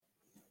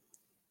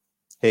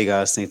Hey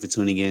guys, thanks for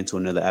tuning in to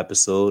another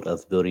episode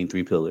of Building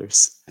Three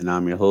Pillars. And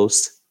I'm your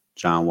host,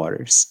 John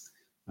Waters.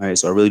 All right,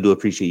 so I really do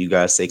appreciate you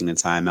guys taking the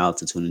time out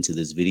to tune into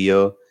this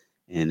video.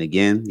 And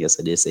again, yes,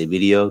 I did say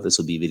video. This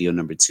will be video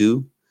number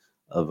 2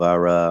 of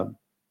our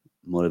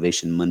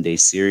Motivation Monday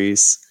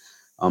series.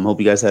 Hope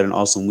you guys had an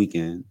awesome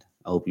weekend.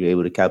 I hope you're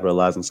able to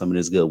capitalize on some of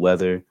this good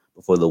weather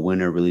before the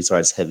winter really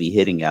starts heavy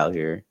hitting out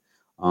here.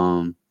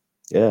 Um,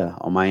 yeah,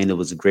 on my end, it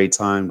was a great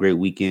time, great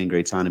weekend,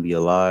 great time to be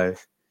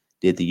alive.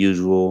 Did the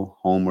usual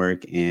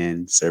homework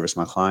and service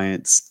my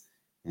clients.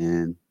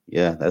 And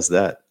yeah, that's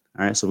that.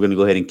 All right, so we're going to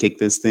go ahead and kick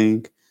this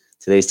thing.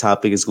 Today's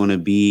topic is going to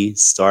be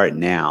start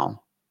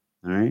now.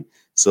 All right.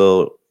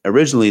 So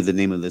originally, the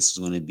name of this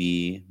was going to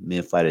be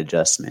mid-flight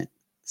adjustment.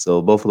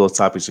 So both of those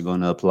topics are going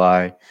to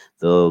apply.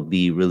 They'll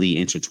be really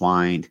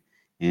intertwined.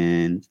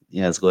 And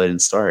yeah, let's go ahead and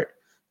start.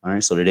 All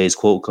right. So today's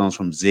quote comes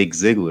from Zig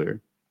Ziglar.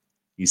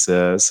 He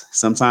says,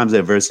 "Sometimes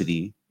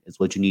adversity is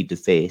what you need to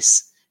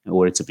face in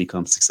order to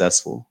become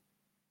successful."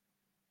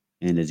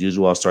 And as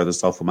usual, I'll start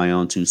this off with my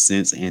own 2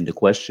 cents and the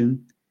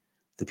question.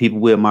 The people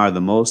we admire the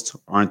most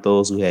aren't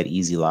those who had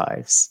easy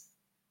lives.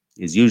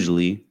 It's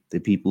usually the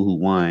people who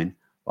won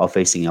while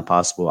facing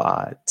impossible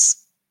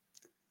odds.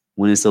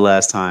 When is the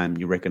last time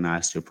you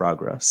recognized your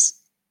progress?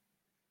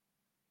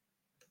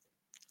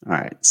 All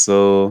right,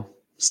 so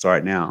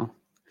start now.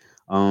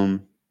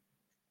 Um,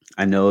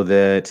 I know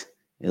that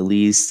at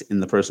least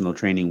in the personal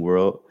training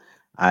world,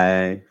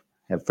 I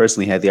have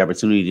personally had the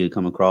opportunity to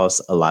come across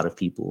a lot of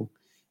people,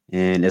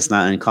 and it's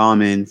not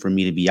uncommon for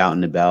me to be out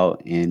and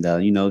about and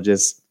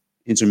just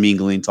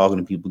intermingling, talking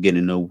to people,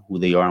 getting to know who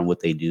they are and what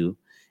they do,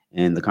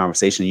 and the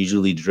conversation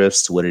usually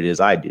drifts to what it is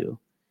I do.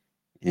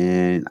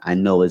 And I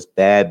know it's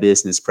bad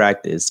business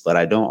practice, but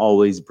I don't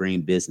always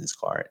bring business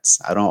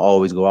cards. I don't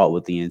always go out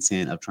with the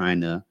intent of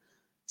trying to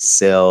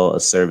sell a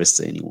service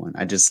to anyone.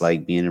 I just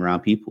like being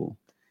around people.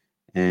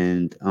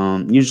 And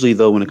usually,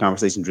 though, when the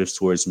conversation drifts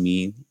towards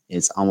me,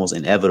 it's almost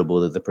inevitable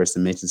that the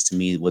person mentions to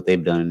me what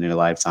they've done in their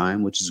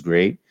lifetime, which is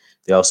great.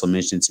 They also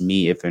mention to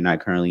me if they're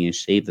not currently in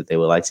shape that they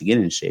would like to get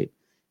in shape.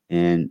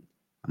 And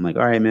I'm like,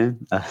 all right,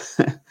 man.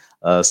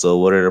 So,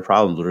 what are the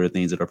problems? What are the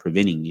things that are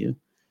preventing you?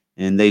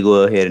 And they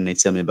go ahead and they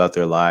tell me about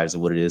their lives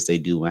and what it is they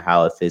do and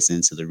how it fits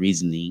into the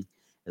reasoning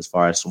as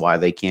far as why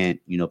they can't,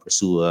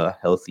 pursue a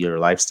healthier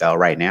lifestyle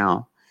right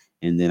now.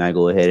 And then I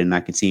go ahead and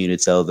I continue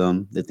to tell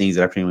them the things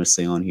that I pretty much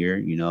say on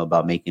here,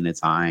 about making the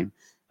time,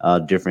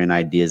 different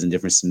ideas and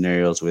different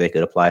scenarios where they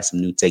could apply some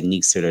new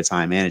techniques to their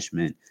time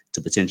management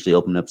to potentially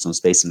open up some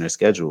space in their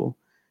schedule.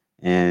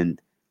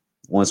 And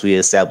once we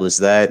establish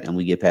that and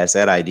we get past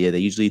that idea, they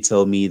usually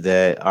tell me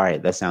that, all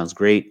right, that sounds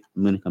great.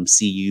 I'm going to come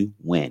see you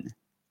when.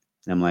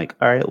 And I'm like,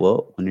 all right,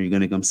 well, when are you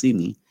going to come see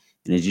me?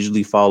 And it's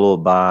usually followed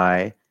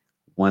by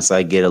once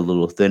I get a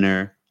little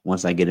thinner,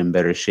 once I get in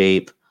better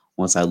shape,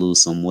 once I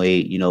lose some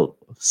weight,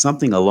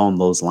 something along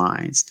those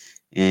lines.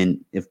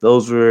 And if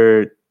those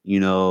were,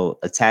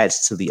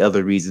 attached to the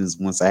other reasons,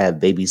 once I have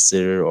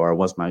babysitter or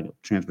once my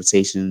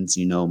transportation's,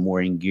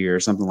 more in gear or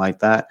something like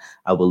that,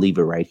 I will leave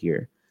it right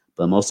here.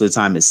 But most of the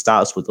time it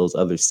stops with those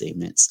other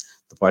statements.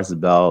 The parts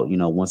about,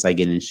 once I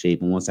get in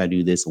shape and once I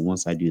do this and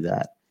once I do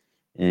that.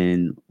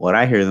 And what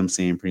I hear them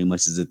saying pretty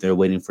much is that they're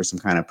waiting for some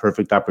kind of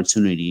perfect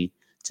opportunity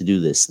to do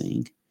this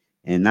thing.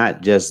 And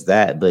not just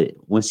that, but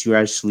once you're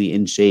actually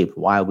in shape,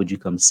 why would you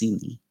come see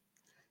me?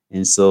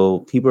 And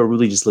so people are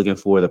really just looking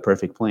for the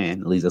perfect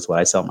plan. At least that's what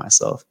I tell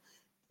myself.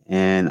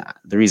 And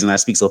the reason I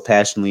speak so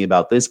passionately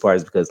about this part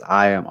is because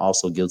I am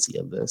also guilty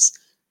of this.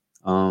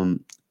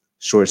 Um,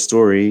 Short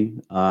story,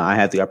 I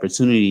had the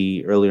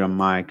opportunity earlier in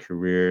my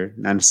career,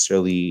 not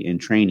necessarily in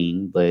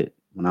training, but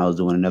when I was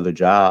doing another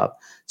job,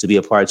 to be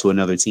a part to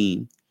another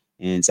team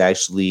and to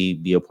actually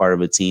be a part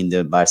of a team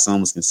that by some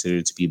was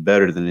considered to be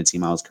better than the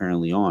team I was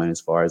currently on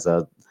as far as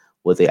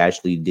what they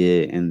actually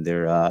did in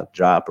their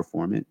job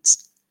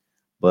performance.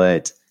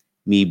 But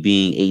me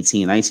being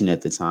 18, 19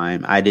 at the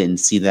time, I didn't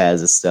see that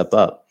as a step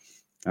up.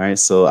 All right.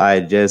 So I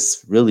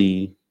just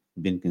really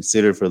been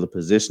considered for the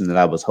position that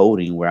I was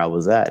holding where I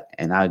was at.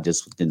 And I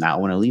just did not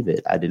want to leave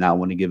it. I did not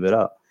want to give it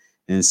up.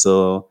 And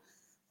so,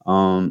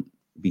 um,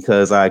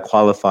 because I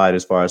qualified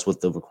as far as what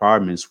the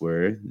requirements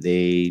were,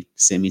 they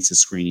sent me to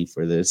screening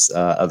for this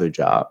other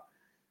job.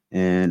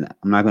 And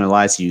I'm not going to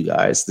lie to you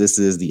guys. This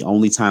is the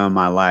only time in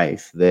my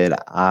life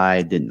that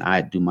I did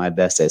not do my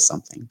best at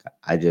something.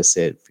 I just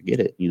said, forget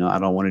it. I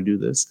don't want to do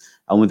this.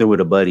 I went there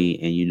with a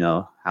buddy, and you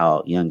know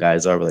how young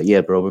guys are. We're like, yeah,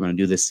 bro, we're going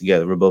to do this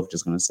together. We're both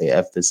just going to say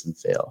F this and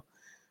fail.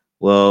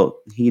 Well,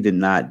 he did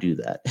not do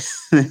that.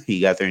 He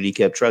got there and he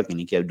kept trucking.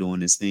 He kept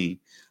doing his thing.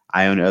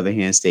 I, on the other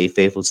hand, stayed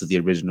faithful to the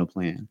original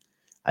plan.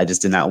 I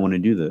just did not want to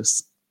do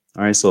this.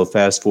 All right. So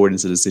fast forward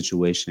into the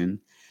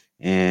situation,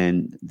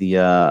 and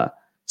the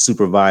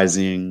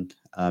supervising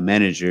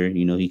manager,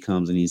 he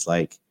comes and he's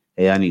like,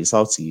 hey, I need to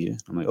talk to you.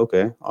 I'm like,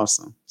 okay,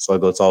 awesome. So I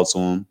go talk to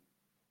him,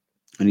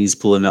 and he's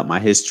pulling up my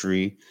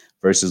history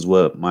versus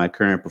what my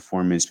current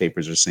performance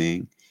papers are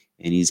saying.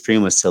 And he's pretty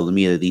much telling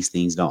me that these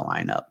things don't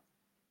line up.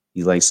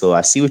 He's like, so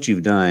I see what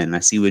you've done. I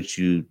see what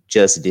you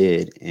just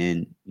did.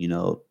 And,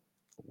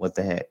 what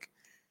the heck?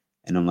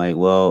 And I'm like,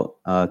 well,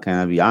 can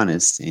I be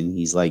honest? And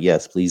he's like,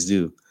 yes, please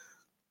do.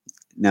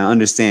 Now,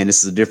 understand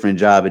this is a different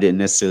job. It didn't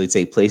necessarily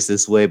take place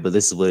this way, but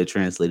this is what it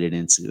translated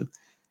into.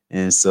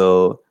 And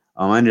so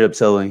I ended up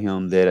telling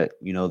him that,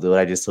 that what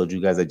I just told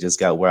you guys, I just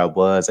got where I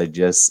was. I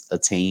just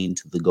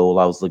attained the goal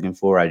I was looking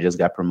for. I just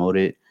got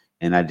promoted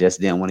and I just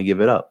didn't want to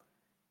give it up.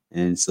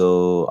 And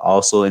so I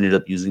also ended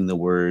up using the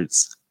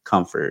words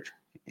comfort.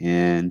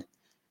 And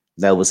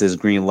that was his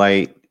green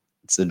light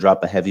to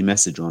drop a heavy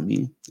message on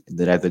me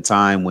that at the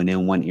time went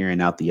in one ear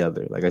and out the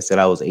other. Like I said,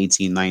 I was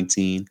 18,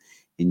 19,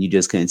 and you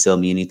just couldn't tell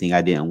me anything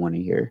I didn't want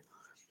to hear.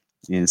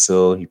 And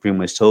so he pretty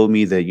much told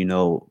me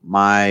that,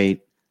 my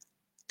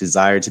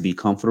desire to be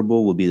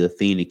comfortable would be the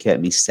thing that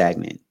kept me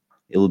stagnant.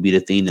 It would be the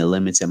thing that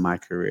limited my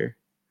career.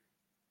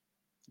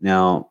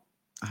 Now,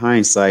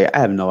 hindsight, I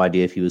have no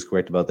idea if he was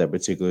correct about that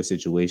particular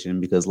situation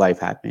because life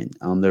happened.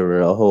 There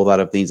were a whole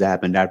lot of things that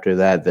happened after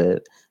that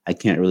that I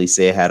can't really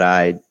say had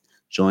I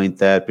joined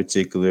that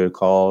particular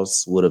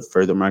cause would have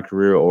furthered my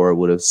career or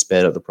would have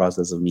sped up the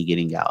process of me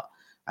getting out.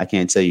 I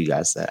can't tell you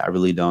guys that. I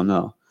really don't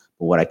know.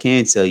 But what I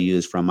can tell you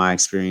is from my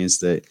experience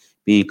that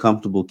being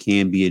comfortable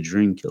can be a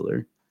dream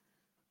killer.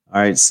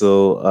 All right.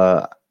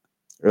 So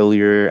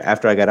earlier,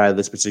 after I got out of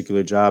this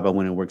particular job, I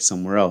went and worked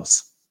somewhere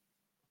else.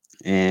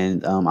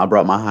 And I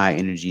brought my high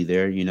energy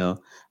there.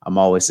 I'm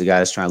always the guy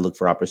that's trying to look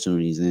for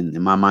opportunities. And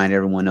in my mind,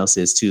 everyone else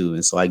is too.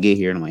 And so I get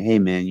here and I'm like, hey,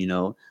 man,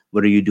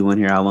 what are you doing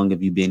here? How long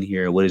have you been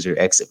here? What is your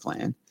exit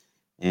plan?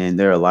 And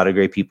there are a lot of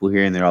great people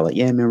here. And they're all like,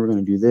 yeah, man, we're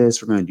going to do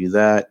this. We're going to do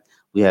that.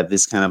 We have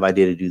this kind of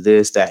idea to do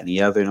this, that, and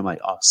the other. And I'm like,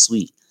 oh,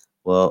 sweet.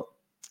 Well,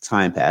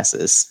 time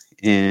passes.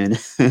 And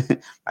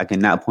I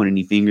cannot point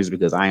any fingers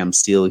because I am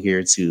still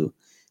here too.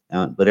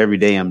 But every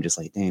day I'm just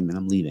like, damn, man,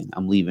 I'm leaving.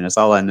 I'm leaving. That's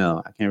all I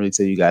know. I can't really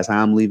tell you guys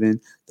how I'm leaving.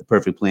 The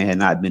perfect plan had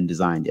not been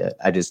designed yet.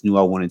 I just knew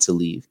I wanted to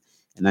leave.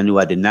 And I knew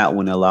I did not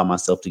want to allow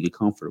myself to get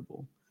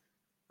comfortable.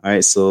 All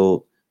right.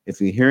 So if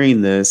you're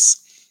hearing this,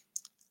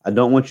 I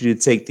don't want you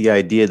to take the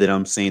idea that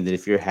I'm saying that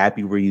if you're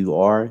happy where you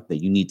are,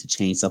 that you need to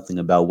change something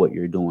about what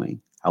you're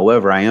doing.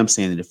 However, I am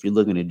saying that if you're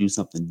looking to do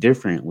something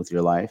different with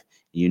your life,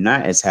 and you're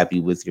not as happy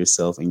with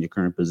yourself and your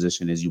current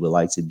position as you would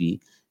like to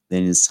be,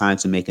 then it's time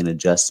to make an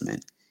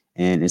adjustment.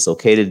 And it's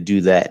okay to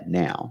do that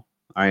now.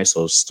 All right.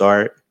 So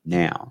start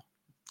now.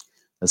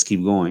 Let's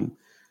keep going.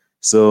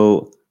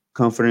 So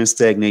comfort and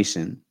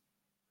stagnation.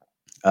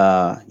 So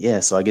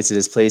I get to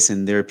this place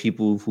and there are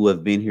people who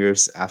have been here,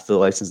 I feel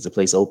like since the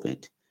place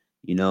opened,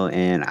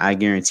 and I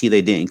guarantee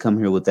they didn't come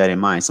here with that in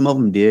mind. Some of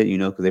them did,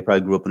 because they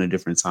probably grew up in a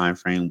different time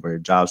frame where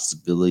job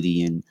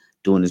stability and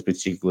doing this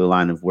particular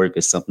line of work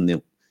is something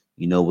that,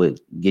 would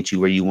get you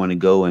where you want to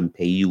go and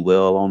pay you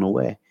well along the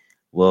way.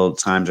 Well,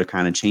 times are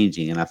kind of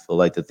changing. And I feel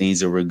like the things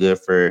that were good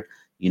for,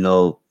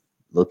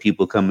 the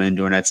people coming in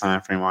during that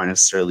time frame aren't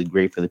necessarily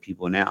great for the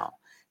people now.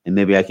 And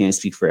maybe I can't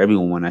speak for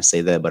everyone when I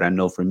say that, but I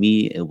know for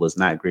me, it was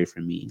not great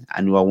for me.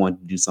 I knew I wanted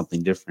to do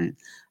something different.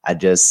 I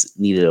just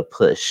needed a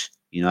push.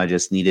 I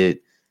just needed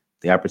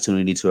the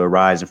opportunity to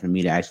arise and for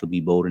me to actually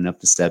be bold enough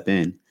to step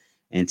in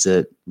and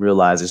to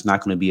realize it's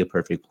not going to be a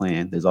perfect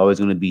plan. There's always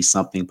going to be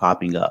something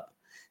popping up.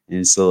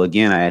 And so,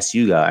 again, I ask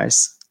you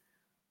guys,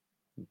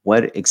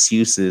 what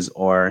excuses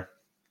or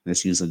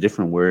let's use some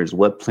different words,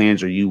 what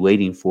plans are you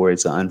waiting for it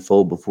to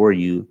unfold before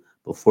you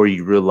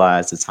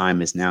realize the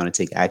time is now to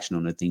take action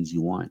on the things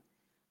you want?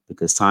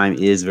 Because time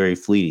is very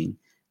fleeting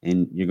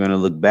and you're going to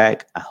look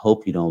back. I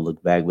hope you don't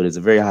look back, but it's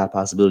a very high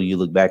possibility you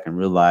look back and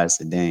realize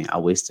that, dang, I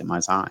wasted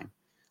my time.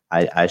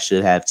 I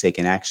should have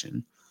taken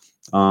action.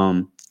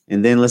 And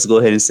then let's go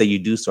ahead and say you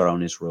do start on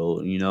this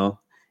road,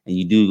 and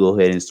you do go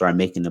ahead and start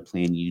making a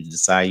plan. You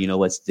decide,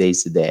 what,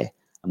 today's today.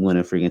 I'm going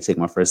to freaking take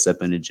my first step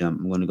in the gym.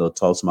 I'm going to go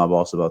talk to my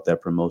boss about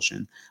that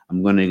promotion.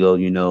 I'm going to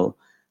go,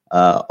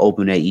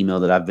 open that email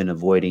that I've been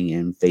avoiding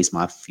and face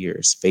my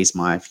fears, face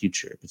my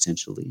future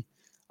potentially.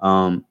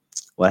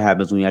 What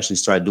happens when you actually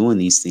start doing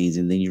these things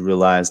and then you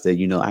realize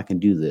that, I can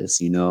do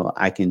this,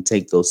 I can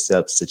take those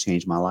steps to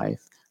change my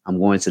life. I'm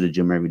going to the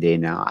gym every day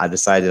now. I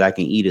decided I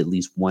can eat at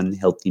least one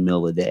healthy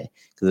meal a day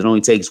because it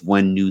only takes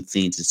one new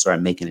thing to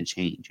start making a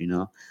change,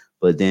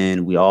 But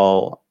then we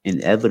all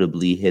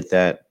inevitably hit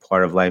that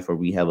part of life where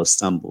we have a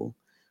stumble.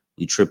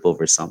 We trip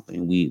over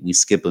something. We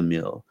skip a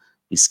meal.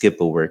 We skip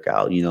a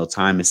workout.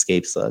 Time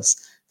escapes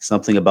us.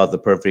 Something about the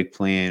perfect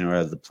plan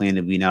or the plan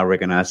that we now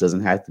recognize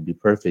doesn't have to be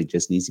perfect,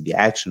 just needs to be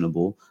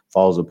actionable,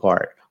 falls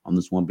apart on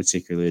this one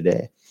particular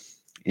day.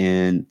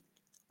 And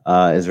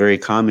it's very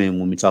common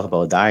when we talk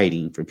about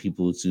dieting for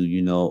people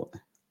to,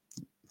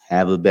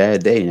 have a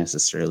bad day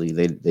necessarily.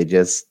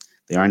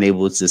 They aren't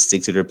able to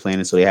stick to their plan.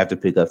 And so they have to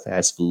pick up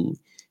fast food,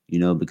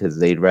 because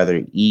they'd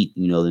rather eat,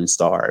 than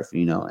starve,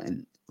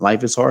 and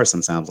life is hard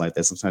sometimes like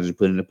that. Sometimes you're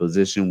put in a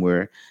position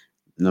where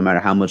no matter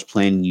how much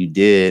planning you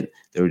did,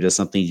 there were just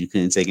some things you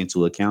couldn't take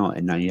into account.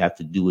 And now you have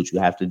to do what you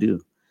have to do.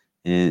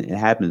 And it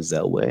happens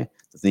that way.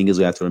 The thing is,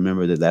 we have to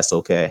remember that that's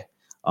okay.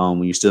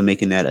 When you're still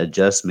making that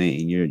adjustment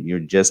and you're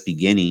just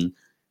beginning,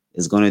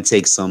 it's going to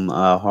take some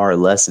hard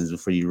lessons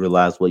before you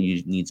realize what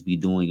you need to be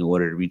doing in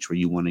order to reach where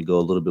you want to go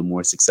a little bit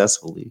more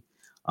successfully.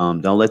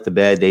 Don't let the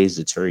bad days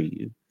deter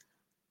you.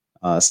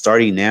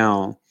 Starting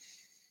now,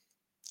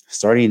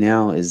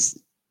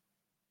 is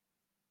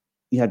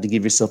you have to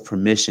give yourself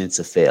permission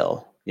to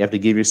fail. You have to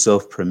give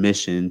yourself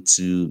permission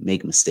to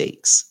make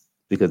mistakes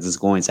because it's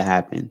going to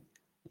happen.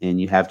 And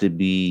you have to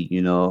be,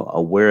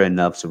 aware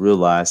enough to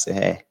realize that,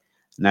 hey,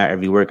 not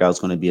every workout is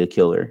going to be a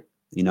killer.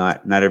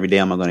 Not every day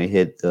am I going to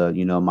hit the,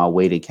 my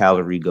weighted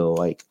calorie goal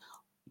like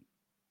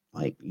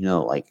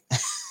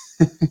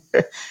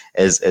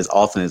as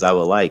often as I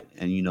would like.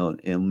 And,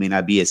 it may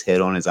not be as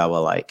head on as I would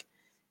like.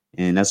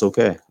 And that's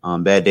okay.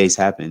 Bad days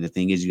happen. The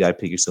thing is, you got to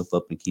pick yourself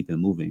up and keep it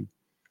moving.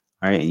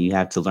 All right. And you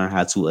have to learn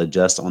how to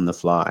adjust on the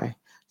fly.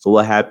 So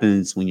what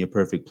happens when your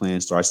perfect plan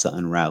starts to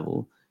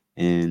unravel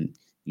and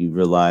you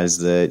realize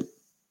that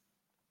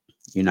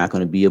you're not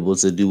going to be able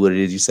to do what it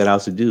is you set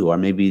out to do, or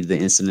maybe the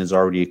incident has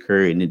already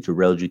occurred and it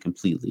derailed you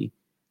completely?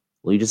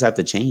 Well, you just have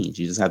to change.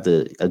 You just have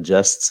to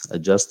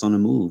adjust on the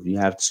move. You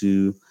have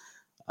to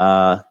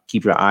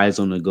keep your eyes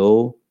on the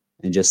goal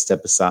and just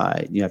step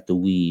aside. You have to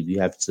weave. You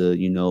have to,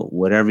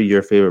 whatever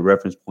your favorite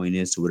reference point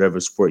is to whatever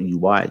sport you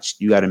watch,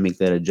 you got to make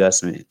that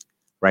adjustment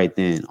right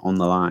then on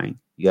the line.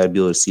 You got to be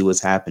able to see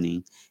what's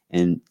happening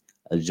and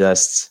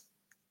adjust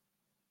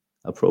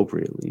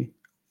appropriately.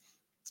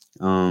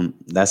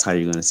 That's how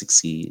you're going to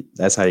succeed.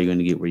 That's how you're going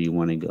to get where you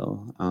want to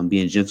go.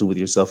 Being gentle with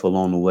yourself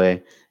along the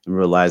way and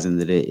realizing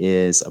that it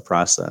is a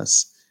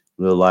process,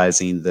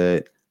 realizing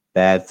that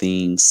bad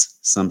things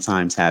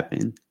sometimes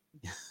happen.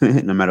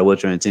 No matter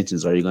what your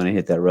intentions are, you're going to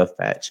hit that rough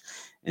patch.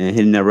 And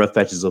hitting that rough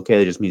patch is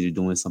okay. It just means you're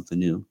doing something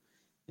new.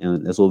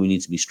 And that's what we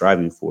need to be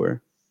striving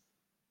for.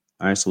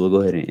 All right, so we'll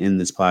go ahead and end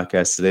this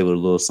podcast today with a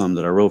little something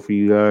that I wrote for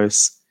you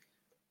guys.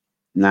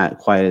 Not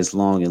quite as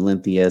long and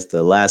lengthy as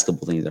the last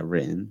couple things I've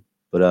written.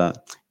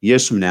 But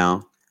years from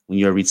now, when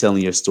you're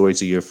retelling your story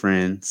to your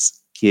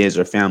friends, kids,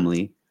 or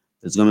family,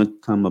 there's going to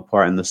come a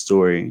part in the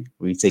story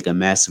where you take a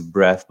massive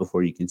breath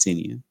before you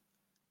continue.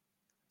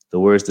 The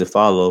words that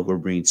follow will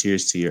bring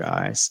tears to your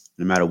eyes,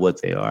 no matter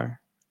what they are.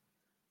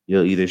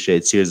 You'll either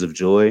shed tears of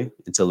joy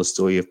and tell a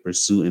story of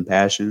pursuit and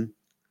passion,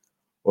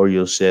 or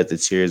you'll shed the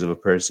tears of a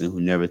person who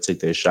never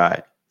took their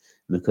shot,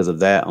 and because of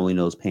that, only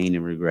knows pain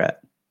and regret.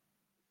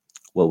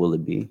 What will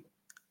it be?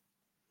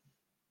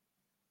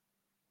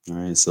 All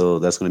right, so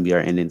that's going to be our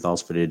ending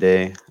thoughts for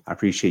today. I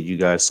appreciate you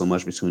guys so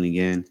much for tuning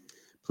in.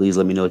 Please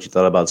let me know what you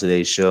thought about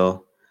today's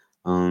show.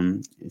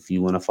 If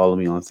you want to follow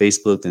me on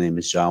Facebook, the name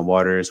is John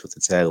Waters with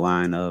the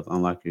tagline of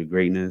Unlock Your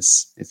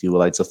Greatness. If you would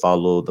like to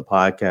follow the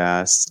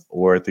podcast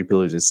or Three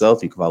Pillars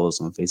itself, you can follow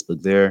us on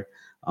Facebook there.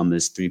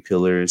 It's Three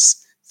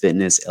Pillars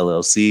Fitness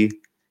LLC.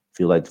 If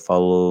you'd like to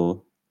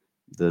follow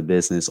the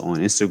business on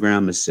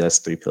Instagram, it's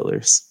just Three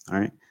Pillars. All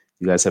right.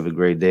 You guys have a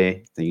great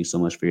day. Thank you so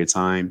much for your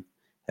time.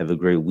 Have a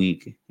great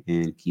week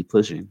and keep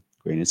pushing.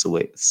 Greatness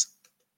awaits.